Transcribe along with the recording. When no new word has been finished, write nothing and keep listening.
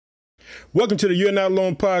Welcome to the You're Not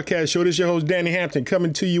Alone podcast show. This is your host, Danny Hampton,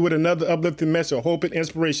 coming to you with another uplifting message of hope and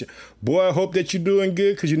inspiration. Boy, I hope that you're doing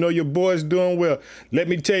good because you know your boy's doing well. Let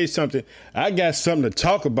me tell you something. I got something to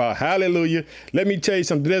talk about. Hallelujah. Let me tell you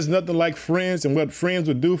something. There's nothing like friends and what friends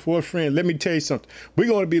would do for a friend. Let me tell you something. We're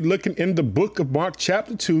going to be looking in the book of Mark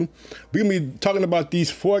chapter 2. We're going to be talking about these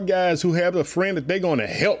four guys who have a friend that they're going to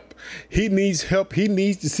help. He needs help. He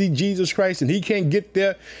needs to see Jesus Christ, and he can't get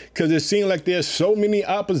there because it seems like there's so many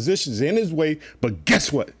oppositions in his way. But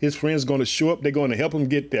guess what? His friend's going to show up. They're going to help him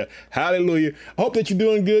get there. Hallelujah. I hope that you're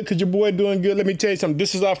doing good because your boy doing good. Let me tell you something.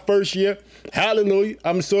 This is our first year. Hallelujah.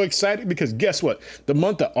 I'm so excited because guess what? The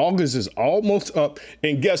month of August is almost up.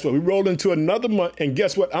 And guess what? We roll into another month. And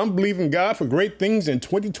guess what? I'm believing God for great things in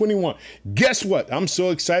 2021. Guess what? I'm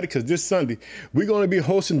so excited because this Sunday, we're going to be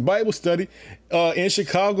hosting Bible study in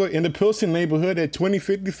Chicago in the Pilsen neighborhood at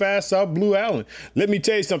 2055 South Blue Island. Let me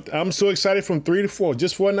tell you something. I'm so excited from 3 to 4,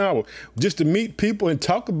 just for an hour, just to meet people and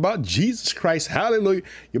talk about Jesus Christ. Hallelujah.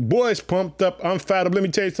 Your boy is pumped up. I'm fired up. Let me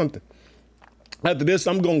tell you something. After this,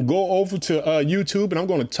 I'm going to go over to YouTube and I'm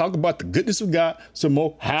going to talk about the goodness of God some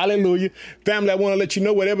more. Hallelujah. Family, I want to let you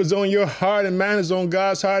know whatever's on your heart and mind is on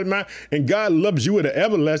God's heart and mind. And God loves you with an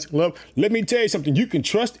everlasting love. Let me tell you something. You can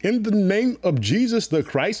trust in the name of Jesus the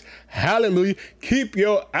Christ. Hallelujah. Keep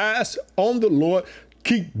your eyes on the Lord.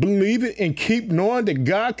 Keep believing and keep knowing that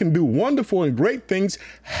God can do wonderful and great things.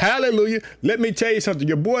 Hallelujah. Let me tell you something.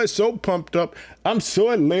 Your boy is so pumped up. I'm so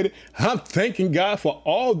elated. I'm thanking God for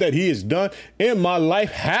all that he has done in my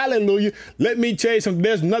life. Hallelujah. Let me tell you something.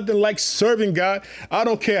 There's nothing like serving God. I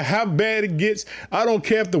don't care how bad it gets. I don't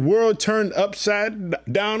care if the world turned upside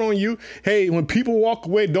down on you. Hey, when people walk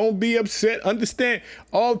away, don't be upset. Understand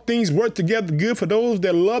all things work together good for those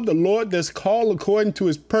that love the Lord, that's called according to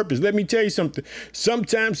his purpose. Let me tell you something.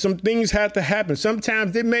 Sometimes some things have to happen.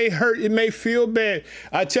 Sometimes it may hurt. It may feel bad.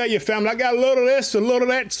 I tell you, family, I got a little of this, a little of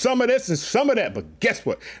that, some of this and some of that. But guess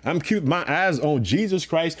what? I'm keeping my eyes on Jesus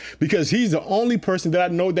Christ because he's the only person that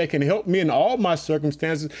I know that can help me in all my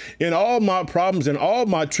circumstances, in all my problems, in all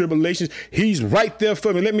my tribulations. He's right there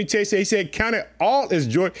for me. Let me tell you, he said, count it all as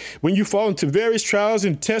joy when you fall into various trials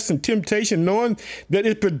and tests and temptation, knowing that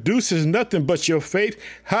it produces nothing but your faith.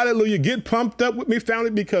 Hallelujah. Get pumped up with me,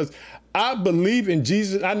 family, because I believe in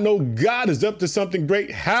Jesus. I know God is up to something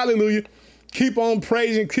great. Hallelujah. Keep on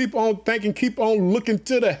praising, keep on thanking, keep on looking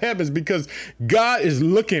to the heavens because God is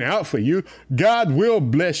looking out for you. God will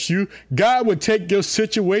bless you. God will take your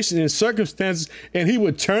situation and circumstances and he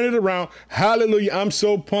will turn it around. Hallelujah. I'm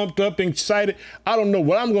so pumped up and excited. I don't know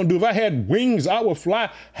what I'm going to do. If I had wings, I would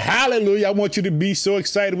fly. Hallelujah. I want you to be so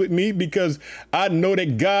excited with me because I know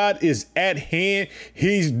that God is at hand.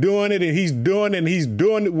 He's doing it and he's doing it and he's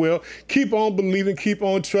doing it well. Keep on believing, keep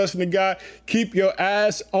on trusting in God. Keep your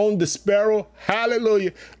eyes on the sparrow.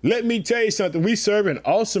 Hallelujah. Let me tell you something. We serve an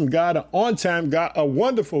awesome God, an on-time God, a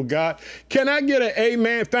wonderful God. Can I get an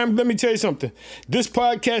amen? Family, let me tell you something. This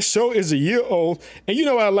podcast show is a year old. And you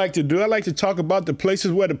know what I like to do? I like to talk about the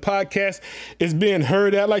places where the podcast is being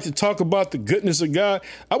heard at. I like to talk about the goodness of God.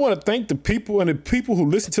 I want to thank the people and the people who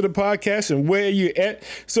listen to the podcast and where you're at.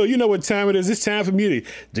 So you know what time it is. It's time for me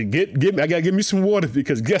to get me. I got to give me some water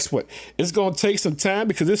because guess what? It's going to take some time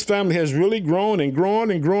because this family has really grown and grown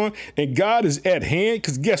and grown. And God is at hand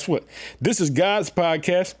because guess what? This is God's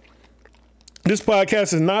podcast. This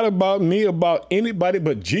podcast is not about me, about anybody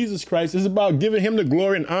but Jesus Christ. It's about giving him the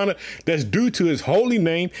glory and honor that's due to his holy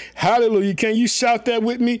name. Hallelujah. Can you shout that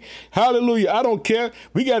with me? Hallelujah. I don't care.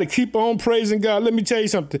 We got to keep on praising God. Let me tell you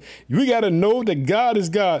something. We got to know that God is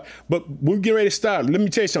God. But we're getting ready to start. Let me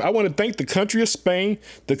tell you something. I want to thank the country of Spain,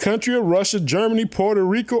 the country of Russia, Germany, Puerto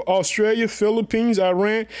Rico, Australia, Philippines,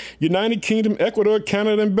 Iran, United Kingdom, Ecuador,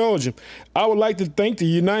 Canada, and Belgium. I would like to thank the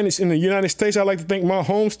United States. I'd like to thank my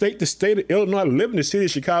home state, the state of Illinois. I live in the city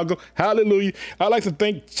of Chicago. Hallelujah. I'd like to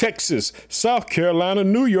thank Texas, South Carolina,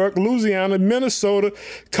 New York, Louisiana, Minnesota,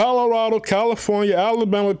 Colorado, California,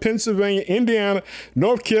 Alabama, Pennsylvania, Indiana,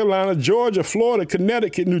 North Carolina, Georgia, Florida,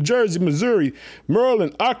 Connecticut, New Jersey, Missouri,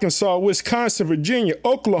 Maryland, Arkansas, Wisconsin, Virginia,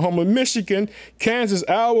 Oklahoma, Michigan, Kansas,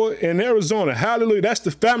 Iowa, and Arizona. Hallelujah. That's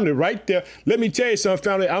the family right there. Let me tell you something,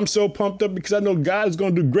 family. I'm so pumped up because I know God is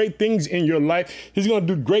going to do great things in your life. He's going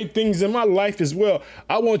to do great things in my life as well.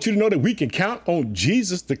 I want you to know that we can count count on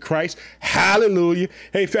Jesus the Christ. Hallelujah.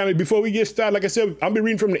 Hey, family, before we get started, like I said, I'll be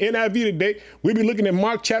reading from the NIV today. We'll be looking at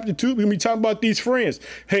Mark chapter 2. We're going to be talking about these friends.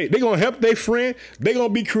 Hey, they're going to help their friend. They're going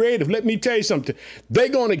to be creative. Let me tell you something. They're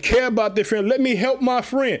going to care about their friend. Let me help my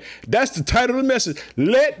friend. That's the title of the message.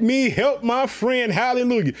 Let me help my friend.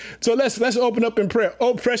 Hallelujah. So let's open up in prayer.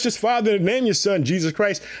 Oh, precious Father, in the name of your Son, Jesus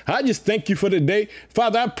Christ, I just thank you for the day.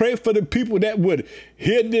 Father, I pray for the people that would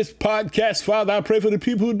hear this podcast. Father, I pray for the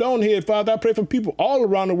people who don't hear it. Father, I pray for people all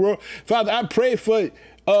around the world. Father, I pray for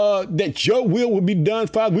that your will be done,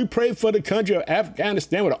 Father. We pray for the country of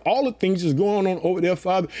Afghanistan with all the things that's going on over there,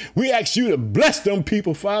 Father. We ask you to bless them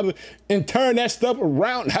people, Father, and turn that stuff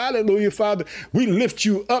around. Hallelujah, Father. We lift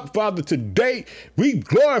you up, Father, today. We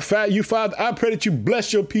glorify you, Father. I pray that you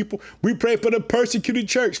bless your people. We pray for the persecuted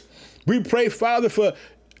church. We pray, Father, for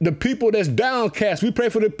the people that's downcast. We pray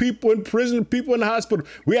for the people in prison, the people in the hospital.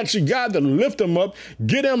 We actually, God, to lift them up,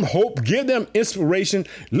 give them hope, give them inspiration.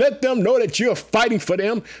 Let them know that you're fighting for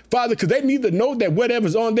them, Father, because they need to know that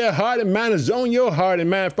whatever's on their heart and mind is on your heart and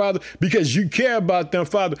mind, Father, because you care about them,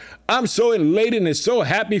 Father. I'm so elated and so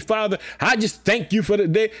happy, Father. I just thank you for the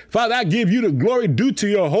day. Father, I give you the glory due to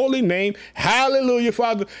your holy name. Hallelujah,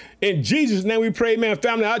 Father. In Jesus' name we pray, man.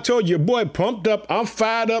 Family, I told you, your boy pumped up. I'm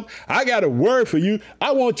fired up. I got a word for you.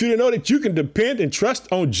 I want you to know that you can depend and trust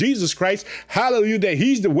on Jesus Christ. Hallelujah, that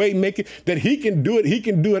he's the way maker, that he can do it. He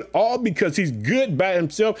can do it all because he's good by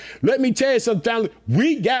himself. Let me tell you something, family.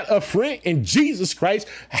 We got a friend in Jesus Christ.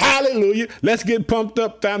 Hallelujah. Let's get pumped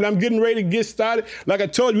up, family. I'm getting ready to get started. Like I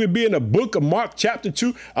told you, we'll be in the book of Mark chapter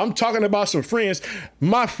 2. I'm talking about some friends.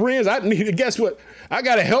 My friends, I need to, guess what? I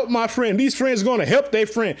got to help my friend. These friends are going to help their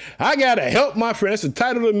friend. I got to help my friend. That's the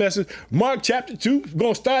title of the message. Mark chapter 2,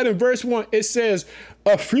 going to start in verse 1. It says,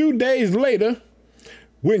 a few days later,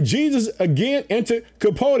 when Jesus again entered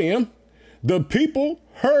Capernaum, the people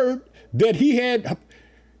heard that he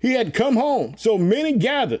had come home. So many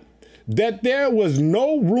gathered that there was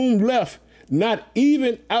no room left, not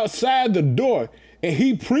even outside the door. And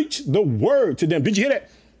he preached the word to them. Did you hear that?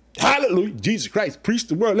 Hallelujah. Jesus Christ preached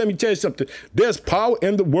the word. Let me tell you something. There's power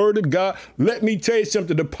in the word of God. Let me tell you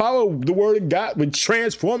something. The power of the word of God would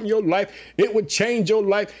transform your life. It would change your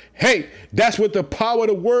life. Hey, that's what the power of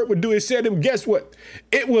the word would do. It said, guess what?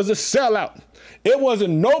 It was a sellout. It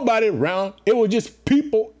wasn't nobody around. It was just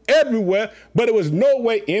people everywhere, but it was no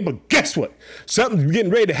way in. But guess what? Something's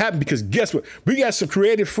getting ready to happen because guess what? We got some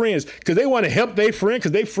creative friends because they want to help their friend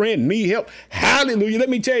because their friend need help. Hallelujah. Let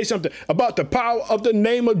me tell you something about the power of the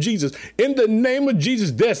name of Jesus. In the name of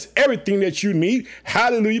Jesus, there's everything that you need.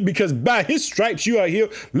 Hallelujah. Because by his stripes you are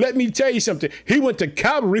healed. Let me tell you something. He went to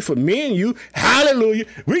Calvary for me and you. Hallelujah.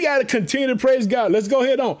 We got to continue to praise God. Let's go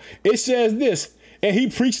ahead on. It says this. And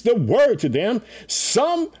he preached the word to them.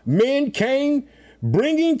 Some men came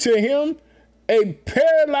bringing to him a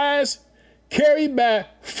paralyzed carried by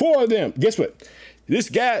four of them. Guess what? This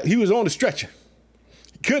guy, he was on the stretcher.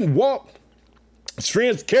 He couldn't walk. His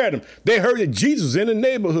friends carried him. They heard that Jesus was in the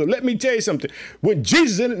neighborhood. Let me tell you something. When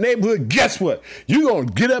Jesus is in the neighborhood, guess what? You're going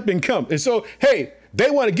to get up and come. And so, hey, they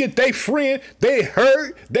want to get their friend. They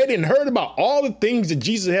didn't heard about all the things that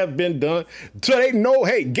Jesus have been done. So they know,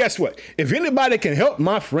 hey, guess what? If anybody can help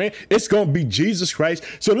my friend, it's going to be Jesus Christ.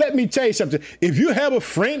 So let me tell you something. If you have a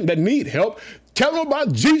friend that need help, tell them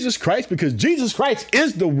about Jesus Christ because Jesus Christ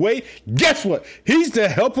is the way. Guess what? He's the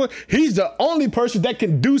helper. He's the only person that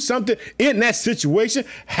can do something in that situation.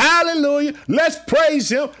 Hallelujah. Let's praise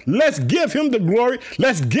him. Let's give him the glory.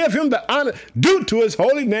 Let's give him the honor due to his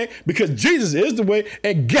holy name because Jesus is the way.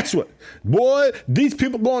 And guess what? Boy, these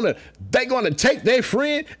people they're going to take their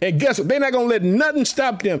friend and guess what? They're not going to let nothing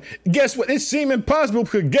stop them. Guess what? It seemed impossible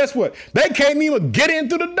because guess what? They can't even get in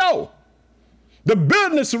through the door. The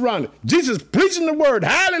building is surrounded. Jesus preaching the word.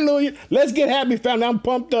 Hallelujah. Let's get happy, family. I'm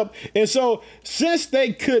pumped up. And so since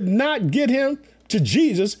they could not get him to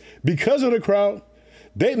Jesus because of the crowd,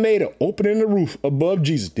 they made an opening in the roof above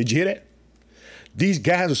Jesus. Did you hear that? These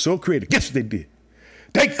guys are so creative. Guess what they did?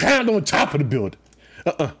 They climbed on top of the building.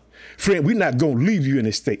 Friend, we're not going to leave you in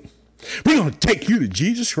this state. We're going to take you to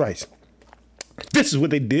Jesus Christ. This is what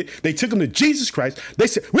they did. They took him to Jesus Christ. They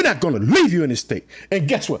said, we're not going to leave you in this state. And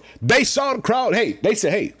guess what? They saw the crowd. Hey, they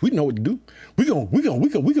said, hey, we know what to do. We're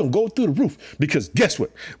gonna go through the roof. Because guess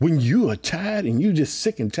what? When you are tired and you just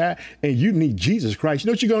sick and tired and you need Jesus Christ, you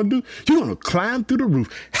know what you're going to do? You're going to climb through the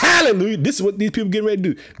roof. Hallelujah. This is what these people getting ready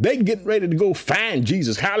to do. They getting ready to go find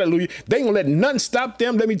Jesus. Hallelujah. They ain't going to let nothing stop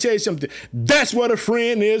them. Let me tell you something. That's what a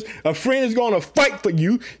friend is. A friend is going to fight for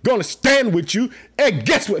you, going to stand with you. And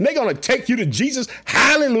guess what? They're going to take you to Jesus Jesus.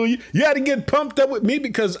 Hallelujah. You got to get pumped up with me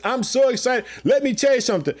because I'm so excited. Let me tell you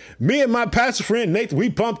something. Me and my pastor friend, Nathan, we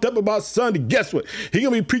pumped up about Sunday. Guess what? He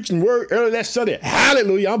going to be preaching word early that Sunday.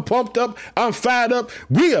 Hallelujah. I'm pumped up. I'm fired up.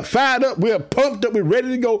 We are fired up. We are pumped up. We're ready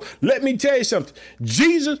to go. Let me tell you something.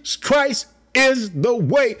 Jesus Christ is the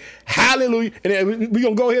way. Hallelujah. And we're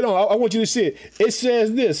going to go ahead on. I want you to see it. It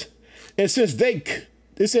says this. And since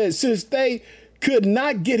they could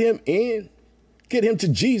not get him to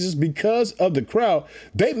Jesus because of the crowd,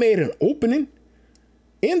 they made an opening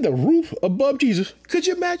in the roof above Jesus. Could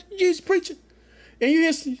you imagine Jesus preaching? And you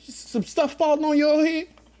hear some stuff falling on your head?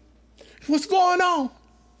 What's going on?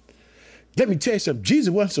 Let me tell you something.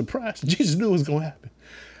 Jesus wasn't surprised. Jesus knew what was going to happen.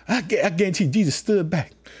 I guarantee Jesus stood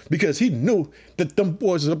back because he knew that them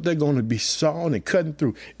boys up there going to be sawing and cutting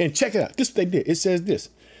through. And check it out. This is what they did. It says this.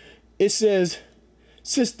 It says,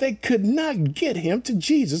 since they could not get him to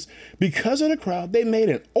Jesus because of the crowd, they made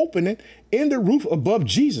an opening in the roof above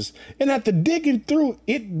Jesus. And after digging through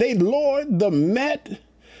it, they lowered the mat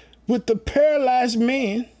with the paralyzed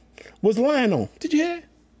man was lying on. Did you hear it?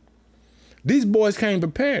 These boys came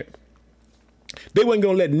prepared. They wasn't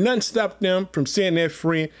going to let nothing stop them from seeing their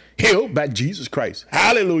friend healed by Jesus Christ.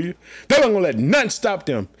 Hallelujah. They weren't going to let nothing stop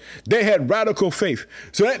them. They had radical faith.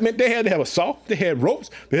 So that meant they had to have a saw. They had ropes.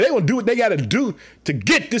 But they going to do what they got to do to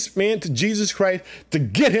get this man to Jesus Christ, to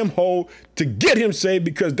get him whole, to get him saved,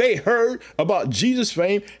 because they heard about Jesus'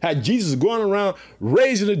 fame, how Jesus is going around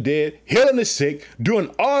raising the dead, healing the sick,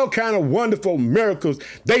 doing all kind of wonderful miracles.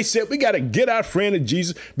 They said, we got to get our friend to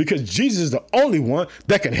Jesus because Jesus is the only one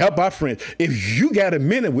that can help our friends. If you got a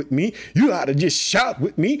minute with me, you ought to just shout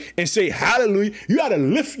with me and say hallelujah. You ought to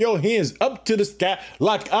lift your hands up to the sky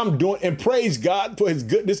like I'm doing and praise God for his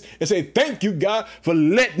goodness and say, thank you, God, for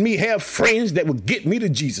letting me have friends that will get me to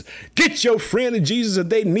Jesus. Get your friend to Jesus if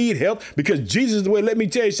they need help, because Jesus is the way. Let me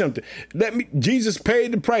tell you something. Jesus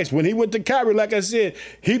paid the price. When he went to Calvary, like I said,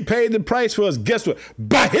 he paid the price for us. Guess what?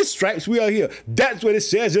 By his stripes we are healed. That's what it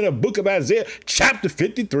says in the book of Isaiah, chapter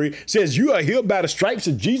 53. It says you are healed by the stripes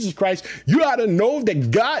of Jesus Christ. You ought to know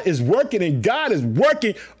that God is working, and God is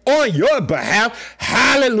working on your behalf.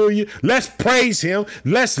 Hallelujah. Let's praise him.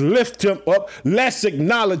 Let's lift him up. Let's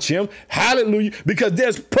acknowledge him. Hallelujah. Because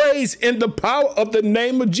there's praise in the power of the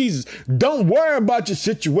name of Jesus. Don't worry about your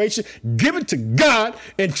situation. Give it to God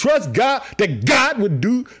and trust God that God would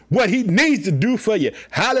do what he needs to do for you.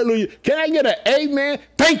 Hallelujah. Can I get an amen?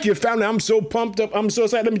 Thank you, family. I'm so pumped up. I'm so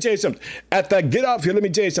excited. Let me tell you something. After I get off here, let me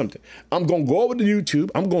tell you something. I'm going to go over to YouTube.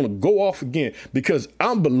 I'm going to go off again because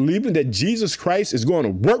I'm believing that Jesus Christ is going to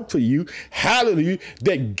work for you. Hallelujah.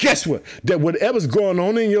 That guess what? That whatever's going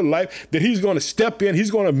on in your life, that he's going to step in.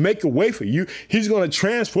 He's going to make a way for you. He's going to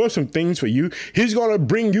transfer some things for you. He's going to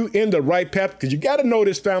bring you in the right path, because you got to know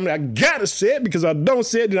this, family. I got to say it, because I don't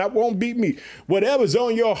say it, then I won't beat me. Whatever's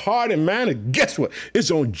on your heart and mind, and guess what? It's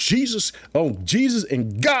on Jesus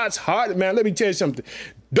and God's heart. Man, let me tell you something.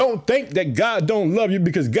 Don't think that God don't love you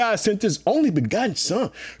because God sent his only begotten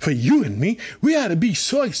son for you and me. We ought to be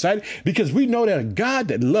so excited because we know that a God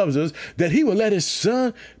that loves us, that he will let his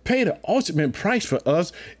son pay the ultimate price for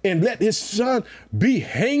us and let his son be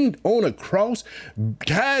hanged on a cross,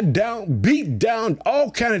 tied down, beat down, all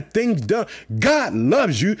kind of things done. God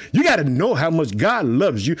loves you. You got to know how much God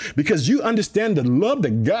loves you, because you understand the love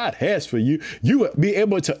that God has for you. You will be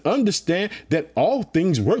able to understand that all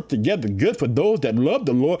things work together good for those that love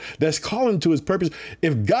the Lord, that's calling to his purpose.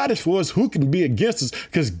 If God is for us, who can be against us?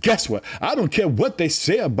 Because guess what? I don't care what they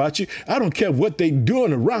say about you. I don't care what they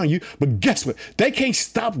doing around you. But guess what? They can't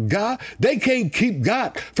stop God. They can't keep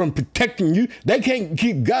God from protecting you. They can't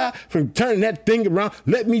keep God from turning that thing around.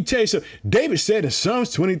 Let me tell you something. David said in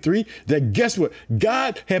Psalms 23 that guess what?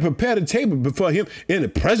 God had prepared a table before him in the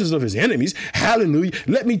presence of his enemies. Hallelujah.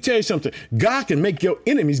 Let me tell you something. God can make your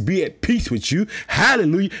enemies be at peace with you.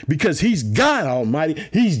 Hallelujah. Because he's God Almighty.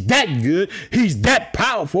 He's that good. He's that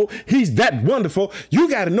powerful. He's that wonderful. You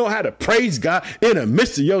got to know how to praise God in the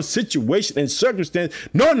midst of your situation and circumstance,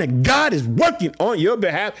 knowing that God is working on your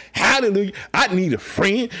behalf. Hallelujah. I need a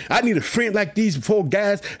friend. I need a friend like these four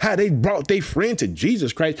guys, how they brought their friend to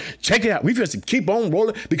Jesus Christ. Check it out. We have to keep on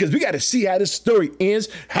rolling because we got to see how this story ends.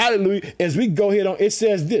 Hallelujah. As we go ahead on, it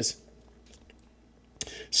says this.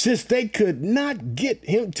 Since they could not get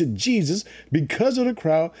him to Jesus because of the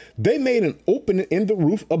crowd, they made an opening in the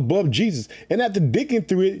roof above Jesus. And after digging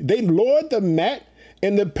through it, they lowered the mat,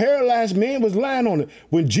 and the paralyzed man was lying on it.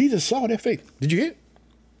 When Jesus saw their faith, did you hear it?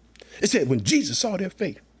 It said, when Jesus saw their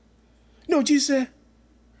faith. You know what Jesus said?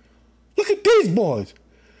 Look at these boys.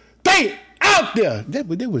 They out there.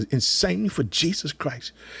 They was insane for Jesus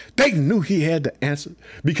Christ. They knew he had the answer,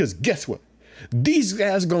 because guess what? These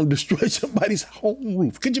guys are going to destroy somebody's home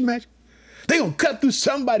roof. Could you imagine? They're going to cut through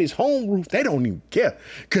somebody's home roof. They don't even care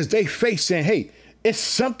because they face saying, hey, it's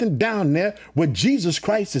something down there where Jesus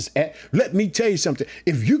Christ is at. Let me tell you something.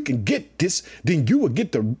 If you can get this, then you'll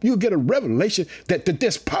get a revelation that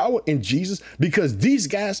there's power in Jesus, because these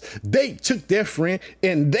guys, they took their friend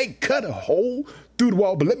and they cut a hole through the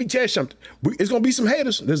wall. But let me tell you something. It's going to be some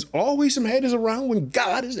haters. There's always some haters around when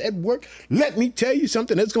God is at work. Let me tell you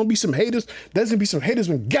something. There's going to be some haters. There's going to be some haters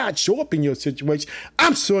when God show up in your situation.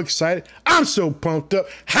 I'm so excited. I'm so pumped up.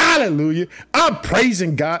 Hallelujah. I'm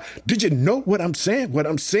praising God. Did you know what I'm saying? What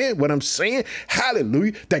I'm saying?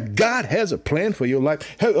 Hallelujah. That God has a plan for your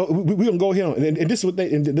life. We're going to go here on. And this is what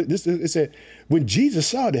it said. When Jesus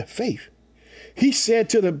saw their faith, he said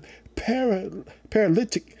to the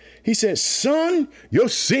paralytic, he said, son, your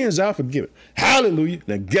sins are forgiven. Hallelujah.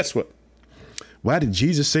 Now, guess what? Why did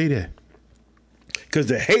Jesus say that? Because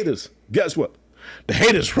the haters, guess what? The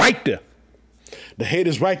haters right there. The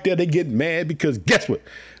haters right there, they get mad because guess what?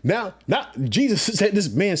 Now Jesus said this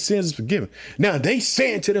man's sins is forgiven. Now they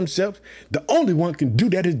saying to themselves, the only one can do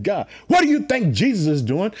that is God. What do you think Jesus is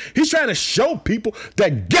doing? He's trying to show people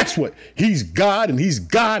that guess what? He's God and he's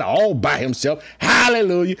God all by himself.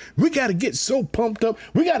 Hallelujah. We got to get so pumped up.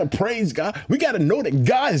 We got to praise God. We got to know that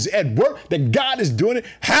God is at work, that God is doing it.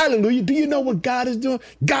 Hallelujah. Do you know what God is doing?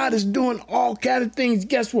 God is doing all kinds of things.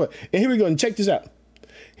 Guess what? And here we go. And check this out.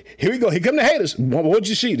 Here we go. Here come the haters. What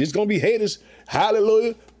you see? There's going to be haters.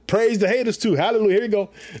 Hallelujah. Praise the haters too. Hallelujah. Here we go.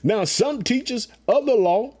 Now, some teachers of the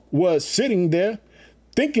law were sitting there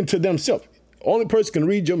thinking to themselves. Only person can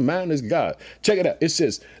read your mind is God. Check it out. It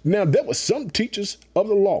says, now there were some teachers of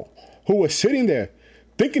the law who were sitting there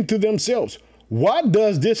thinking to themselves, why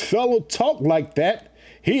does this fellow talk like that?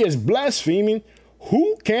 He is blaspheming.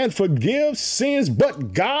 Who can forgive sins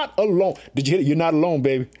but God alone? Did you hear it? You're not alone,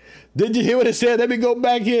 baby. Did you hear what it said? Let me go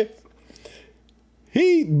back here.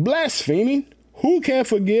 He blaspheming. Who can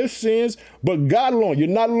forgive sins but God alone? You're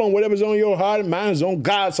not alone. Whatever's on your heart and mind is on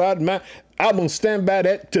God's heart and mind. I'm going to stand by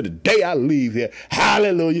that to the day I leave here.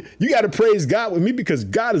 Hallelujah. You got to praise God with me because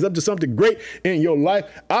God is up to something great in your life.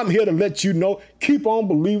 I'm here to let you know, keep on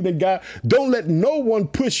believing in God. Don't let no one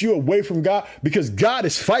push you away from God because God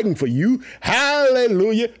is fighting for you.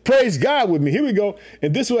 Hallelujah. Praise God with me. Here we go.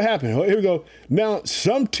 And this will happen. Here we go. Now,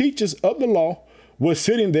 some teachers of the law were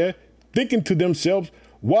sitting there thinking to themselves,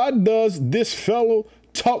 why does this fellow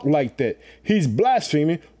talk like that? He's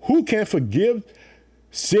blaspheming. Who can forgive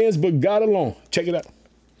sins but God alone? Check it out.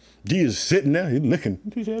 Jesus sitting there, he's looking.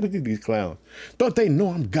 Look at these clowns. Don't they know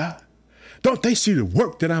I'm God? Don't they see the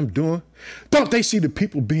work that I'm doing? Don't they see the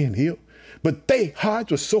people being healed? But their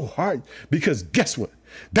hearts were so hard because guess what?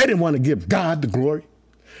 They didn't want to give God the glory.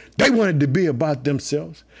 They wanted to be about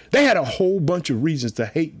themselves. They had a whole bunch of reasons to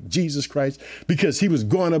hate Jesus Christ because he was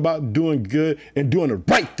going about doing good and doing the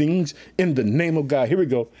right things in the name of God. Here we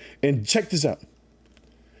go. And check this out.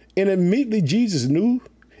 And immediately Jesus knew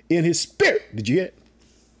in his spirit. Did you hear it?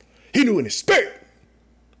 He knew in his spirit.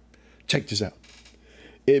 Check this out.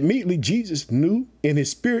 Immediately Jesus knew in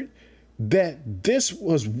his spirit that this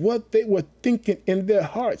was what they were thinking in their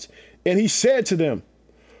hearts. And he said to them,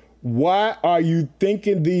 why are you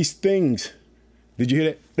thinking these things? Did you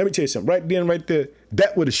hear that? Let me tell you something. Right then, right there,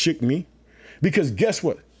 that would have shook me. Because guess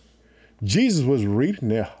what? Jesus was reading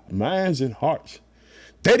their minds and hearts.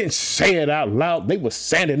 They didn't say it out loud. They were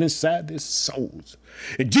saying it inside their souls.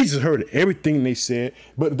 And Jesus heard everything they said,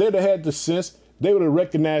 but they'd have had the sense, they would have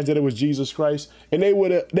recognized that it was Jesus Christ, and they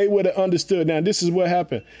would have understood. Now, this is what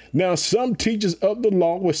happened. Now, some teachers of the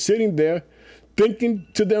law were sitting there thinking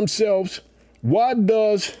to themselves, why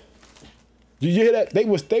does... Did you hear that?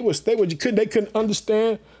 They couldn't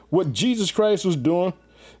understand what Jesus Christ was doing.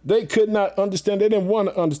 They could not understand. They didn't want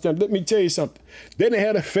to understand. Let me tell you something. They didn't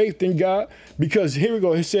have a faith in God because here we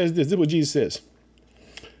go. He says this. This is what Jesus says.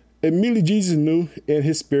 Immediately Jesus knew in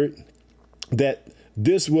his spirit that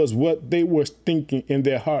this was what they were thinking in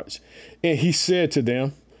their hearts. And he said to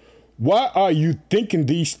them, why are you thinking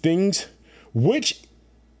these things? Which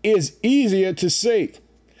is easier to say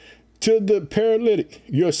to the paralytic,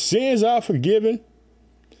 your sins are forgiven,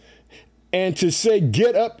 and to say,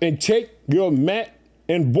 get up and take your mat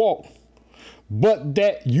and walk. But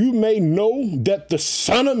that you may know that the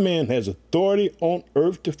Son of Man has authority on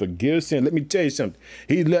earth to forgive sin. Let me tell you something.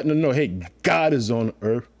 He's letting them know, hey, God is on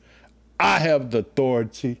earth. I have the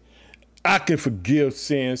authority. I can forgive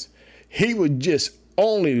sins. He was just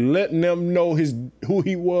only letting them know who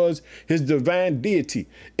he was, his divine deity.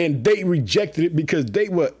 And they rejected it because they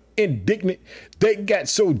were indignant. They got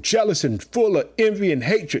so jealous and full of envy and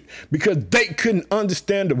hatred because they couldn't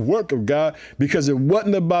understand the work of God because it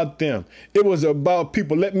wasn't about them. It was about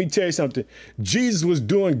people. Let me tell you something. Jesus was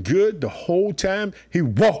doing good the whole time he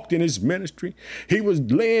walked in his ministry. He was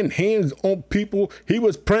laying hands on people. He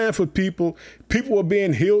was praying for people. People were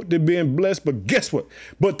being healed. They're being blessed. But guess what?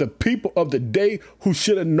 But the people of the day who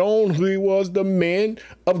should have known who he was, the man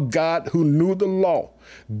of God who knew the law,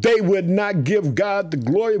 they would not give God the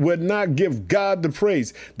glory, would not give God the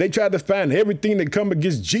praise. They tried to find everything that come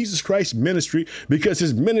against Jesus Christ's ministry because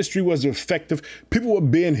his ministry was effective. People were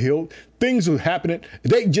being healed. Things were happening.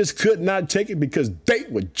 They just could not take it because they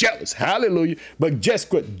were jealous. Hallelujah. But guess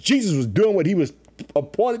what? Jesus was doing what he was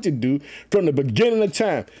appointed to do from the beginning of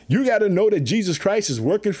time. You got to know that Jesus Christ is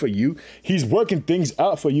working for you. He's working things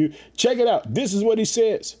out for you. Check it out. This is what he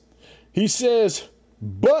says. He says,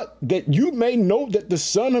 but that you may know that the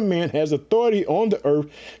Son of Man has authority on the earth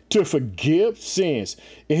to forgive sins.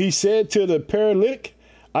 And he said to the paralytic,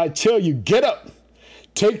 I tell you, get up,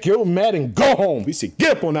 take your mat and go home. He said,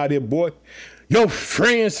 get up on out here, boy. Your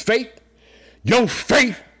friend's faith, get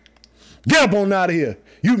up on out of here.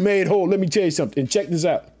 You made whole. Let me tell you something. And check this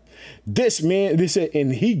out. This man, they said,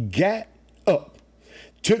 and he got up,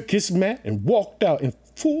 took his mat and walked out in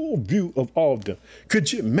full view of all of them.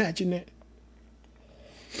 Could you imagine that?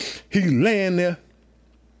 He laying there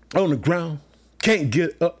on the ground, can't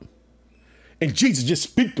get up. And Jesus just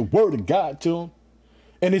speak the word of God to him.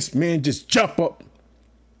 And this man just jump up.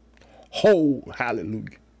 Whole,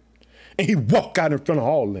 hallelujah. And he walk out in front of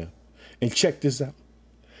all of them. And check this out.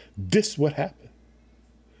 This what happened.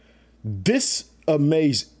 This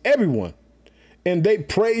amazed everyone. And they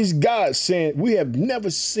praised God saying, we have never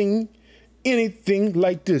seen anything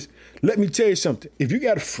like this. Let me tell you something. If you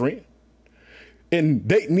got a friend, and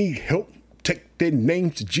they need help, take their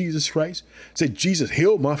name to Jesus Christ. Say, Jesus,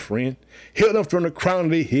 heal my friend. Heal them from the crown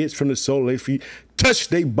of their heads, from the sole of their feet. Touch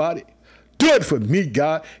their body. Do it for me,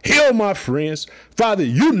 God. Heal my friends. Father,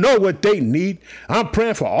 you know what they need. I'm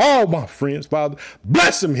praying for all my friends, Father.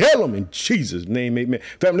 Bless them, heal them in Jesus' name, amen.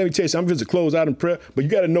 Family, let me tell you something. I'm just to close out in prayer, but you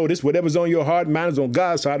got to know this. Whatever's on your heart, mine is on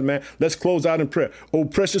God's heart, man. Let's close out in prayer. Oh,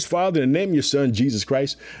 precious Father, in the name of your Son, Jesus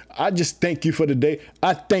Christ, I just thank you for the day.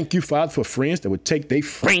 I thank you, Father, for friends that would take their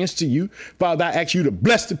friends to you. Father, I ask you to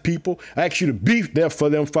bless the people. I ask you to be there for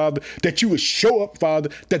them, Father, that you would show up, Father,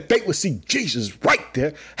 that they would see Jesus right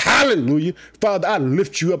there. Hallelujah. Father, I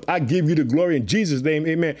lift you up. I give you the glory in Jesus' name.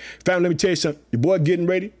 Amen. Family, let me tell you something. Your boy getting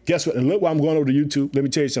ready. Guess what? And look why I'm going over to YouTube. Let me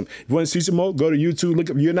tell you something. If you want to see some more, go to YouTube. Look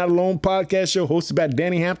up You're Not Alone podcast show hosted by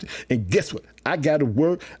Danny Hampton. And guess what? I got a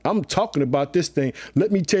word. I'm talking about this thing.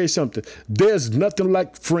 Let me tell you something. There's nothing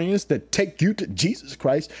like friends that take you to Jesus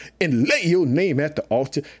Christ and lay your name at the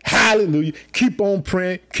altar. Hallelujah. Keep on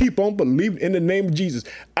praying. Keep on believing in the name of Jesus.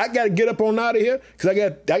 I got to get up on out of here because I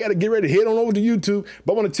got to get ready to head on over to YouTube.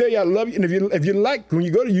 But I want to tell you I love you. And if you like, when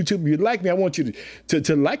you go to YouTube, if you like me, I want you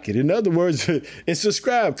to like it. In other words, and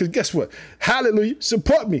subscribe. Because guess what? Hallelujah.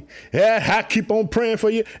 Support me. Yeah, I keep on praying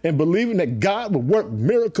for you and believing that God will work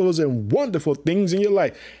miracles and wonderful things in your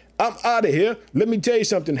life. I'm out of here. Let me tell you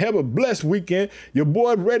something. Have a blessed weekend. Your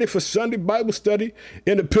boy ready for Sunday Bible study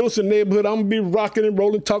in the Pilsen neighborhood. I'm going to be rocking and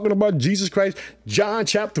rolling, talking about Jesus Christ. John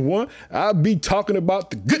chapter 1. I'll be talking about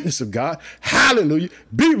the goodness of God. Hallelujah.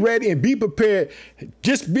 Be ready and be prepared.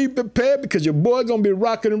 Just be prepared because your boy going to be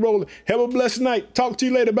rocking and rolling. Have a blessed night. Talk to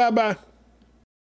you later. Bye-bye.